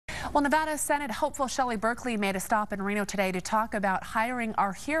Well, Nevada Senate hopeful Shelley Berkley made a stop in Reno today to talk about hiring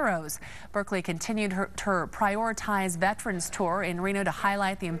our heroes. Berkley continued her Prioritize Veterans tour in Reno to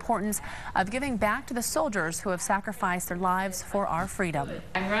highlight the importance of giving back to the soldiers who have sacrificed their lives for our freedom.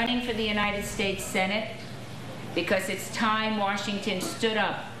 I'm running for the United States Senate because it's time Washington stood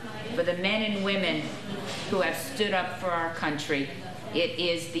up for the men and women who have stood up for our country. It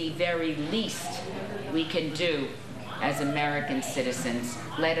is the very least we can do as American citizens.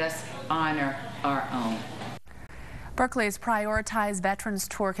 Let us honor our own. Berkley's Prioritize Veterans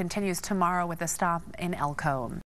tour continues tomorrow with a stop in Elko.